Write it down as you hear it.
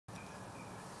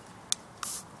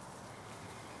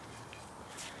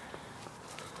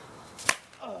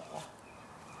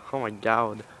Oh my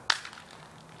god.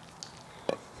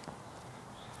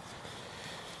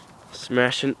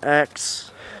 Smash an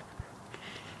X.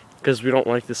 Because we don't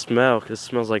like the smell, because it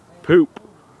smells like poop.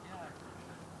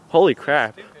 Holy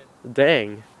crap.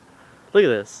 Dang. Look at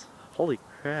this. Holy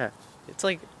crap. It's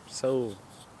like so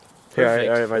Here, perfect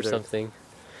alright, for something.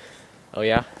 Oh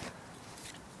yeah?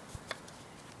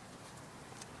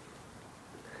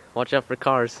 Watch out for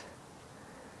cars.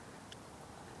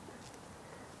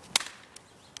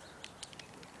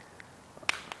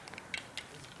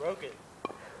 It's broken.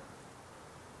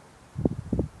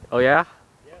 Oh yeah?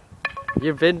 Yeah.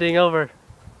 You're bending over.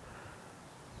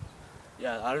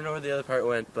 Yeah, I don't know where the other part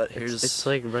went, but here's... It's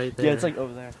like right there. Yeah, it's like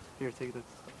over there. Here, take this.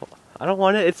 I don't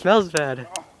want it. It smells bad.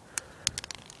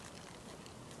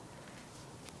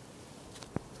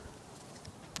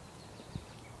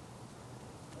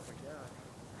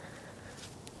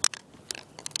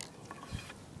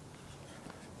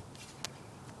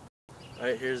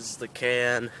 Alright, here's the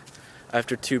can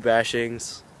after 2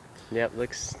 bashings. Yep,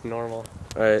 looks normal.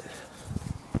 Alright.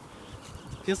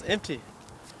 Feels empty.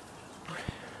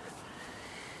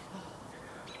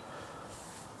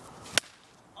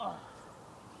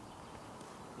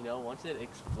 You know, once it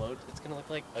explodes, it's gonna look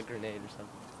like a grenade or something.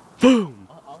 Boom!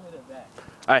 I'll hit it back.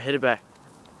 Alright, hit it back.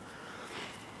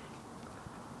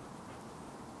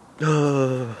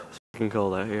 It's fucking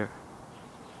cold out here.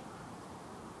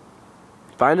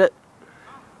 Find it?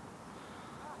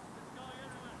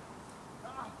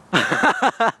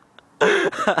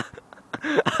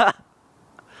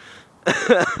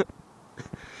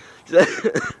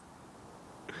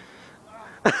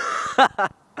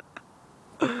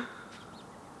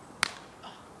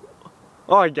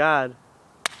 Oh my god.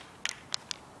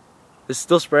 It's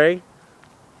still spraying?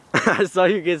 I saw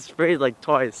you get sprayed like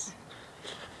twice.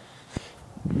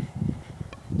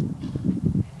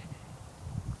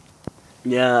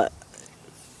 Yeah.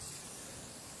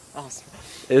 Oh,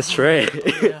 It's spraying.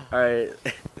 Yeah. Alright.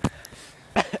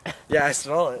 Yeah, I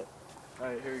smell it.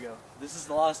 Alright, here we go. This is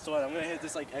the last one. I'm gonna hit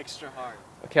this like extra hard.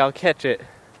 okay, I'll catch it.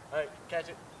 Alright, catch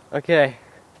it. Okay.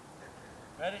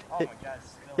 Ready? Oh my god,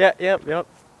 it's still. Yeah, yep. Oh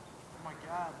my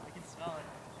god, I can smell it.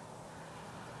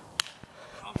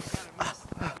 Oh my god, I missed.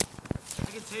 I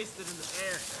can taste it in the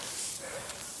air.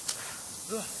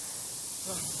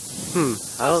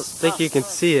 I don't think you can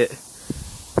see it.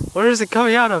 Where is it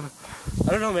coming out of?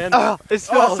 I don't know, man. Oh, it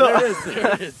smells there it is.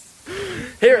 There it is.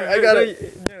 Here, I got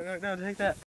it. No, take that.